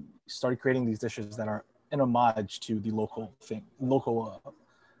he started creating these dishes that are an homage to the local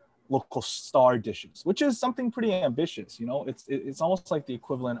star dishes, which is something pretty ambitious. You know, it's almost like the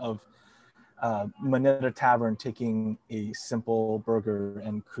equivalent of Manila Tavern taking a simple burger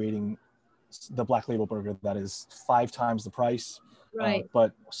and creating the Black Label burger that is 5 times the price, right?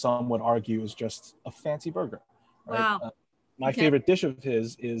 But some would argue is just a fancy burger. Right? Wow. My favorite dish of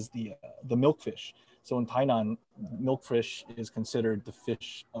his is the milkfish. So in Tainan, milkfish is considered the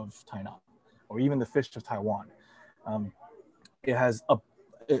fish of Tainan, or even the fish of Taiwan.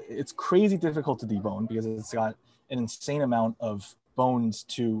 It's crazy difficult to debone because it's got an insane amount of bones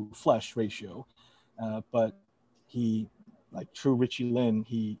to flesh ratio. But he, like true Richie Lin,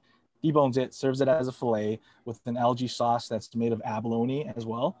 he debones it, serves it as a fillet with an algae sauce that's made of abalone as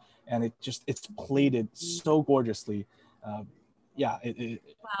well. And it's plated so gorgeously. Wow.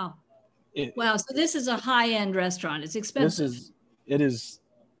 Wow. So this is a high-end restaurant. It's expensive. It is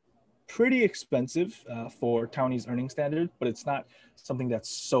pretty expensive for Taiwanese earning standard, but it's not something that's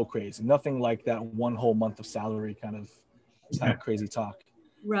so crazy. Nothing like that one whole month of salary kind of crazy talk.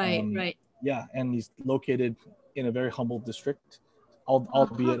 Right. Yeah, and he's located in a very humble district,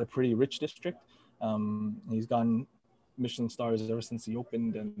 albeit a pretty rich district. He's gotten Michelin stars ever since he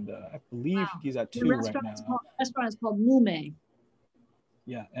opened, and I believe he's at 2 right now. The restaurant is called Mume.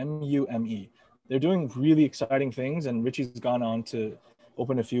 Yeah, Mume. They're doing really exciting things, and Richie's gone on to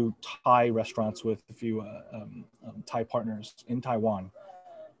open a few Thai restaurants with a few Thai partners in Taiwan,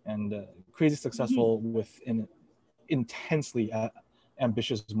 and crazy successful with an intensely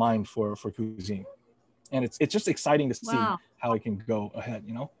ambitious mind for cuisine. And it's just exciting to see how it can go ahead,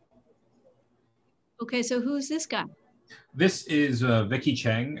 you know? Okay, so who's this guy? This is Vicky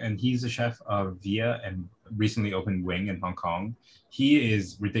Cheng, and he's the chef of Via and recently opened Wing in Hong Kong. He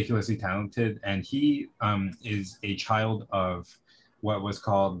is ridiculously talented, and he is a child of what was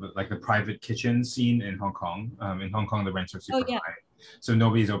called like the private kitchen scene in Hong Kong. In Hong Kong, the rents are super high. So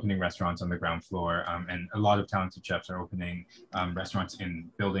nobody's opening restaurants on the ground floor, and a lot of talented chefs are opening restaurants in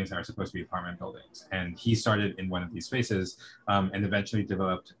buildings that are supposed to be apartment buildings. And he started in one of these spaces and eventually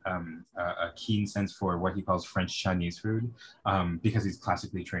developed a keen sense for what he calls French Chinese food because he's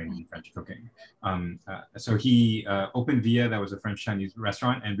classically trained in French cooking. So he opened Via, that was a French Chinese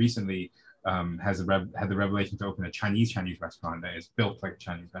restaurant, and recently had the revelation to open a Chinese restaurant that is built like a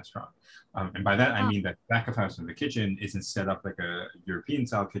Chinese restaurant. And by that, I mean that back of house in the kitchen isn't set up like a European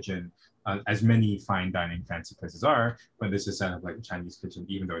style kitchen, as many fine dining fancy places are, but this is set up like a Chinese kitchen,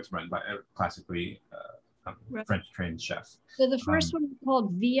 even though it's run by a classically French trained chef. So the first one is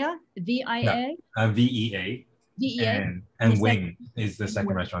called Via, V-I-A? VEA. VEA. And Wing is the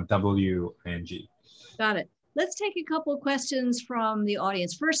second restaurant, W-I-N-G. Got it. Let's take a couple of questions from the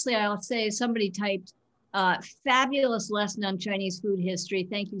audience. Firstly, I'll say somebody typed, fabulous lesson on Chinese food history.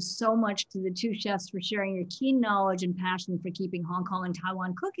 Thank you so much to the two chefs for sharing your keen knowledge and passion for keeping Hong Kong and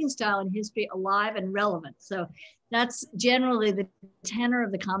Taiwan cooking style and history alive and relevant. So that's generally the tenor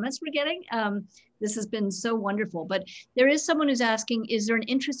of the comments we're getting. This has been so wonderful. But there is someone who's asking, is there an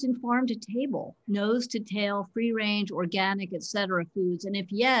interest in farm to table, nose to tail, free range, organic, etc. foods? And if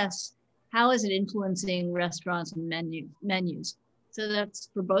yes, how is it influencing restaurants and menus? So that's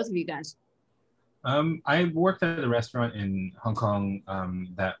for both of you guys. I worked at a restaurant in Hong Kong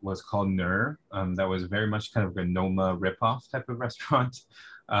that was called Nur. That was very much kind of a Noma ripoff type of restaurant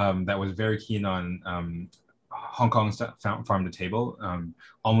that was very keen on Hong Kong farm to table.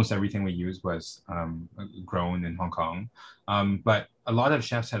 Almost everything we used was grown in Hong Kong. But a lot of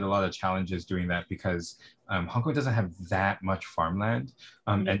chefs had a lot of challenges doing that because Hong Kong doesn't have that much farmland.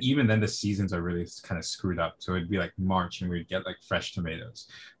 And even then the seasons are really kind of screwed up. So it'd be like March and we'd get like fresh tomatoes.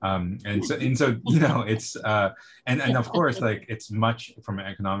 And so you know, it's, and of course, like it's much, from an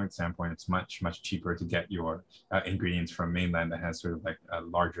economic standpoint, it's much cheaper to get your ingredients from mainland that has sort of like a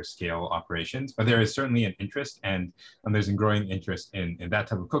larger scale operations. But there is certainly an interest, and there's a growing interest in that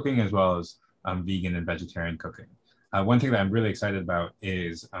type of cooking as well as vegan and vegetarian cooking. One thing that I'm really excited about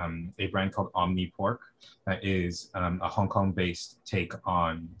is a brand called Omni Pork that is a Hong Kong-based take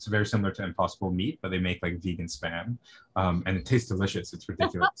on, it's very similar to Impossible Meat, but they make like vegan Spam, and it tastes delicious. It's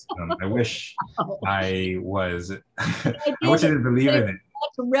ridiculous. I wish I was, I wish I didn't believe in it.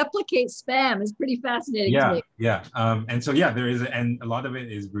 To replicate Spam is pretty fascinating to me. Yeah. And so, yeah, there is, and a lot of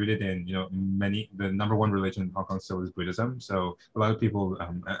it is rooted in, you know, the number one religion in Hong Kong still is Buddhism. So a lot of people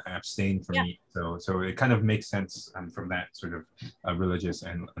abstain from meat. So it kind of makes sense from that sort of religious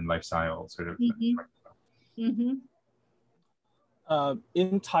and lifestyle sort of.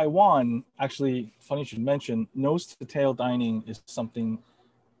 In Taiwan, actually, funny you should mention, nose to tail dining is something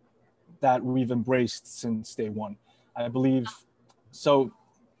that we've embraced since day one. I believe. So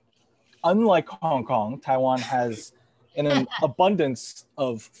unlike Hong Kong, Taiwan has an abundance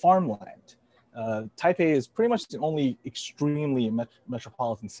of farmland. Taipei is pretty much the only extremely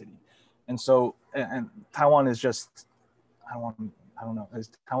metropolitan city. And so, and Taiwan is just, I don't know,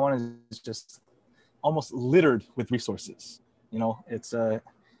 Taiwan is just almost littered with resources. You know, it's a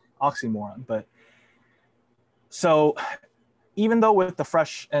oxymoron, but so even though with the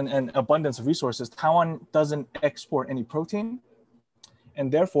fresh and abundance of resources, Taiwan doesn't export any protein.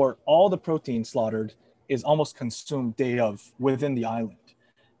 And therefore, all the protein slaughtered is almost consumed day of within the island.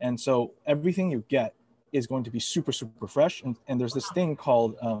 And so everything you get is going to be super, super fresh. And there's this thing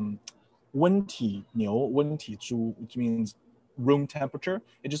called 温体牛, 温体猪, which means room temperature.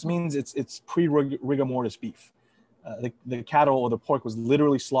 It just means it's pre-rigor mortis beef. The cattle or the pork was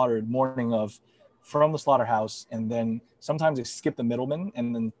literally slaughtered morning of from the slaughterhouse, and then sometimes they skip the middleman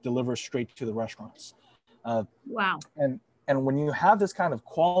and then deliver straight to the restaurants. Wow. And when you have this kind of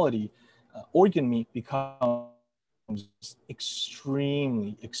quality, organ meat becomes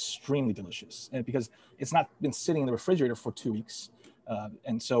extremely, extremely delicious. And because it's not been sitting in the refrigerator for 2 weeks.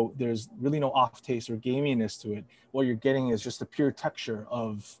 And so there's really no off taste or gaminess to it. What you're getting is just the pure texture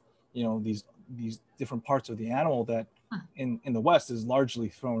of, these different parts of the animal that in the West is largely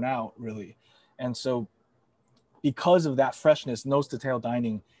thrown out, really. And so because of that freshness, nose to tail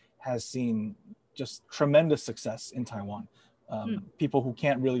dining has seen just tremendous success in Taiwan. People who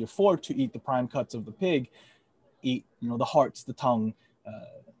can't really afford to eat the prime cuts of the pig eat, the hearts, the tongue,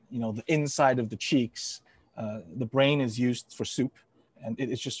 the inside of the cheeks. The brain is used for soup, and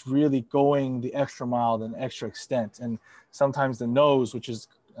it's just really going the extra mile, the extra extent. And sometimes the nose, which is,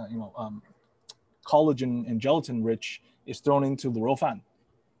 collagen and gelatin rich, is thrown into the ro fan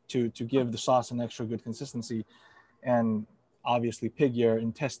to give the sauce an extra good consistency. And obviously pig ear,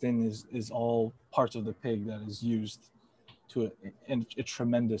 intestine is all parts of the pig that is used to a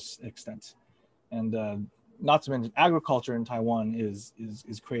tremendous extent. And not to mention agriculture in Taiwan is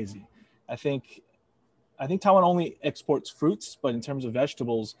crazy. I think Taiwan only exports fruits, but in terms of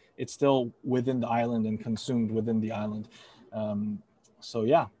vegetables, it's still within the island and consumed within the island. So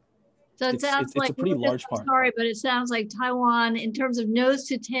yeah. So it sounds like it's a pretty large part. Sorry, but it sounds like Taiwan, in terms of nose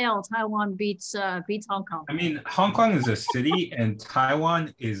to tail, Taiwan beats Hong Kong. I mean, Hong Kong is a city and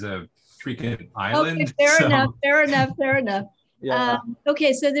Taiwan is a freaking island. Okay, fair enough. Yeah.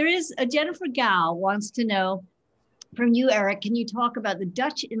 Okay, so there is Jennifer Gao wants to know from you, Eric, can you talk about the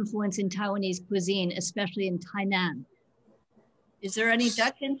Dutch influence in Taiwanese cuisine, especially in Tainan? Is there any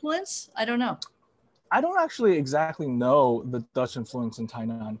Dutch influence? I don't know. I don't actually exactly know the Dutch influence in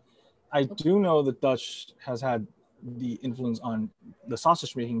Tainan. I do know that Dutch has had the influence on the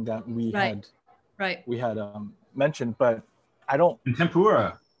sausage making that we had mentioned, but I don't. And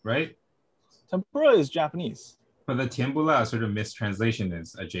tempura, right? Tempura is Japanese. But the tiembula sort of mistranslation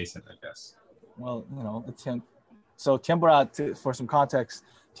is adjacent, I guess. Well, so tempura, for some context,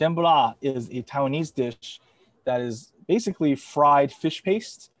 tempura is a Taiwanese dish that is basically fried fish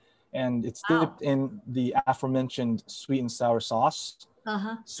paste, and it's dipped in the aforementioned sweet and sour sauce.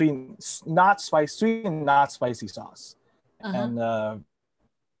 Sweet and not spicy sauce. And the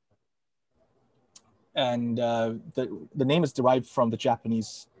name is derived from the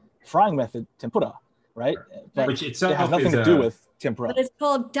Japanese frying method tempura, right? But which itself it has nothing to do with tempura. But it's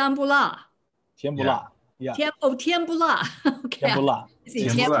called tambula. Tiembula. Yeah. Tiembula. Okay. Tiembula.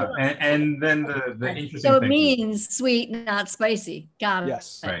 And then the interesting so it thing means sweet, not spicy. Got it.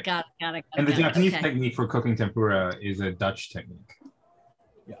 Yes. Right. Got it. And the Japanese technique for cooking tempura is a Dutch technique.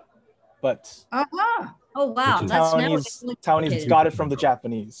 Yeah. But oh wow, that's Taiwanese got it from the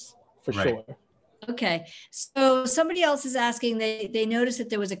Japanese for sure. Okay, so somebody else is asking, they noticed that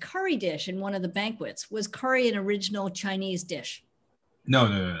there was a curry dish in one of the banquets. Was curry an original Chinese dish? No.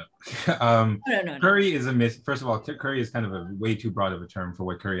 No. Curry is a myth. First of all, curry is kind of a way too broad of a term for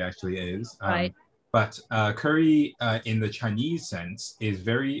what curry actually is. Right. But curry in the Chinese sense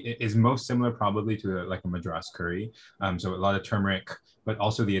is most similar probably to like a Madras curry. So a lot of turmeric, but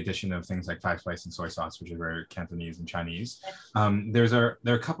also the addition of things like 5-spice and soy sauce, which are very Cantonese and Chinese. There are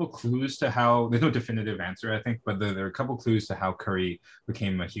a couple clues to how, there's no definitive answer, I think, but there are a couple clues to how curry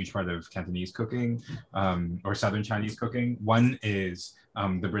became a huge part of Cantonese cooking or Southern Chinese cooking. One is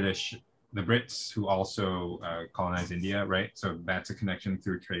the Brits who also colonized India, right? So that's a connection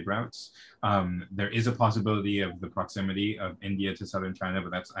through trade routes. There is a possibility of the proximity of India to Southern China, but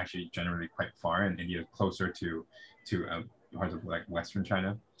that's actually generally quite far, and India is closer to parts of like Western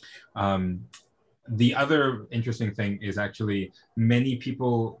China. The other interesting thing is actually many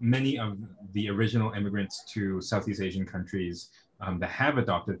of the original immigrants to Southeast Asian countries that have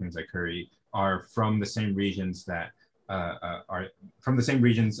adopted things like curry are from the same regions that are from the same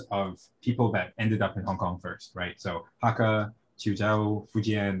regions of people that ended up in Hong Kong first, right? So Hakka, Quzhou,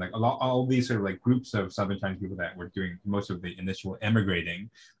 Fujian, like all these sort of like groups of Southern Chinese people that were doing most of the initial emigrating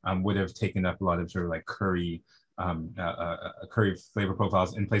would have taken up a lot of sort of like curry curry flavor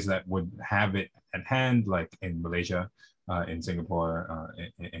profiles in places that would have it at hand, like in Malaysia, in Singapore,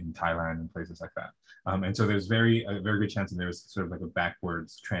 in Thailand, and places like that. And so there's a very good chance that there's sort of like a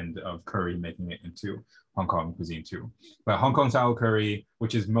backwards trend of curry making it into Hong Kong cuisine too. But Hong Kong style curry,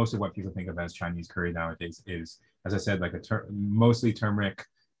 which is most of what people think of as Chinese curry nowadays, is, as I said, like mostly turmeric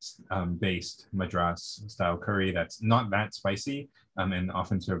based Madras style curry that's not that spicy, and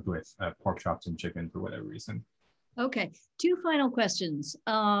often served with pork chops and chicken for whatever reason. Okay, two final questions.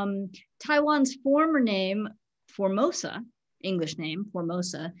 Taiwan's former name, Formosa, English name,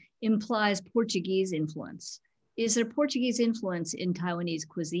 Formosa, implies Portuguese influence. Is there Portuguese influence in Taiwanese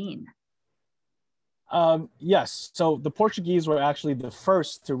cuisine? Yes, so the Portuguese were actually the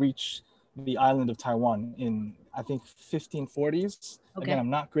first to reach the island of Taiwan in, I think, 1540s. Okay. Again, I'm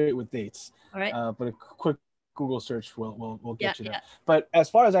not great with dates. All right. But a quick Google search will get you there. But as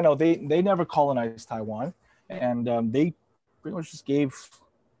far as I know, they never colonized Taiwan, and they pretty much just gave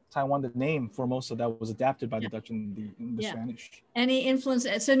Taiwan the name Formosa that was adapted by the Dutch and the Spanish. Any influence?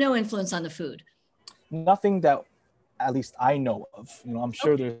 So no influence on the food? Nothing that at least I know of. You know, I'm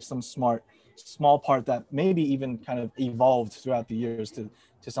sure there's some small part that maybe even kind of evolved throughout the years to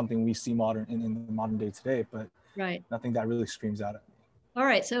something we see modern in the modern day today, but nothing that really screams out at me. All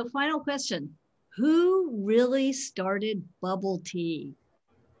right, so final question. Who really started bubble tea?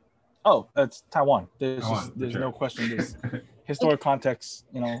 Oh, it's Taiwan. There's no question. There's historic context,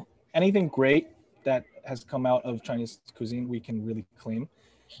 you know, anything great that has come out of Chinese cuisine, we can really claim.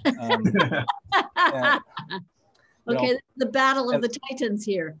 The battle of the titans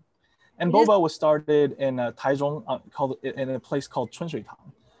here. And boba was started in Taichung, in a place called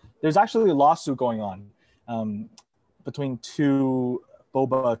Chunshuitang. There's actually a lawsuit going on between two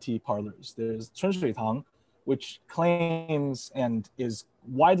boba tea parlors. There's Chunshuitang, which claims and is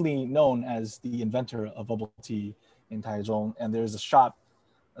widely known as the inventor of bubble tea in Taichung. And there's a shop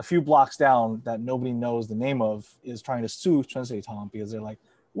a few blocks down that nobody knows the name of, is trying to sue Chunshuitang because they're like,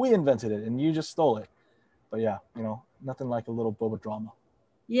 we invented it and you just stole it. But yeah, you know, nothing like a little boba drama.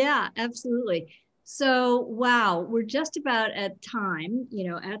 Yeah, absolutely. So, wow, we're just about at time, you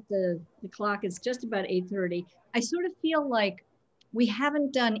know, at the clock is just about 8:30. I sort of feel like we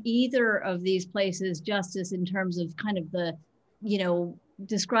haven't done either of these places justice in terms of kind of the, you know,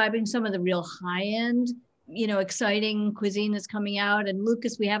 describing some of the real high end, you know, exciting cuisine that's coming out. And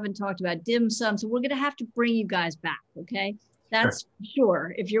Lucas, we haven't talked about dim sum. So we're going to have to bring you guys back. Okay. That's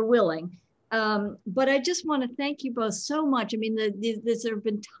sure, if you're willing. But I just want to thank you both so much. I mean, there have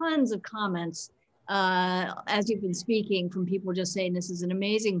been tons of comments as you've been speaking from people just saying this is an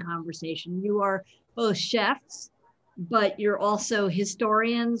amazing conversation. You are both chefs, but you're also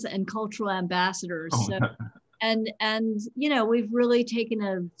historians and cultural ambassadors. So, and you know, we've really taken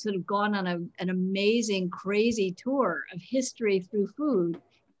a sort of gone on an amazing, crazy tour of history through food.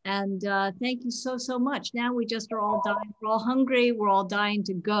 And thank you so much. Now we just are all dying. We're all hungry. We're all dying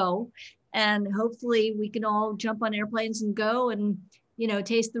to go. And hopefully we can all jump on airplanes and go and, you know,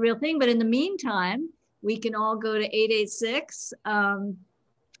 taste the real thing. But in the meantime, we can all go to 886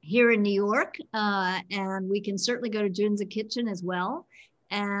 here in New York. And we can certainly go to Junzi Kitchen as well.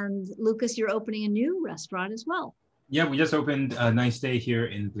 And Lucas, you're opening a new restaurant as well. Yeah, we just opened a Nice Day here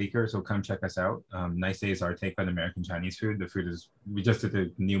in Bleecker, so come check us out. Nice Day is our take on American Chinese food. The food is, we just did a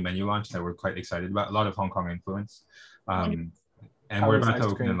new menu launch that we're quite excited about. A lot of Hong Kong influence. And we're about to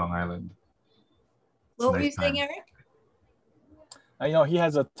open in Long Island. What were you saying, Eric? You know, he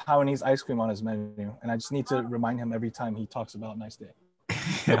has a Taiwanese ice cream on his menu, and I just need to remind him every time he talks about Nice Day.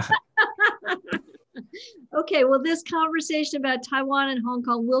 Okay, well, this conversation about Taiwan and Hong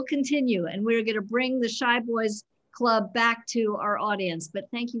Kong will continue, and we're going to bring the Shy Boys Club back to our audience. But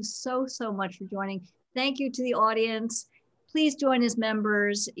thank you so much for joining. Thank you to the audience. Please join as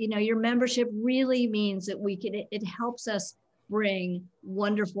members. You know, your membership really means that we can, it helps us bring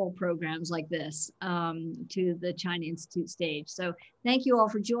wonderful programs like this to the China Institute stage. So thank you all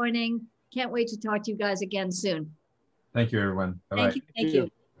for joining. Can't wait to talk to you guys again soon. Thank you, everyone. Bye-bye. Thank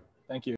you. Thank you.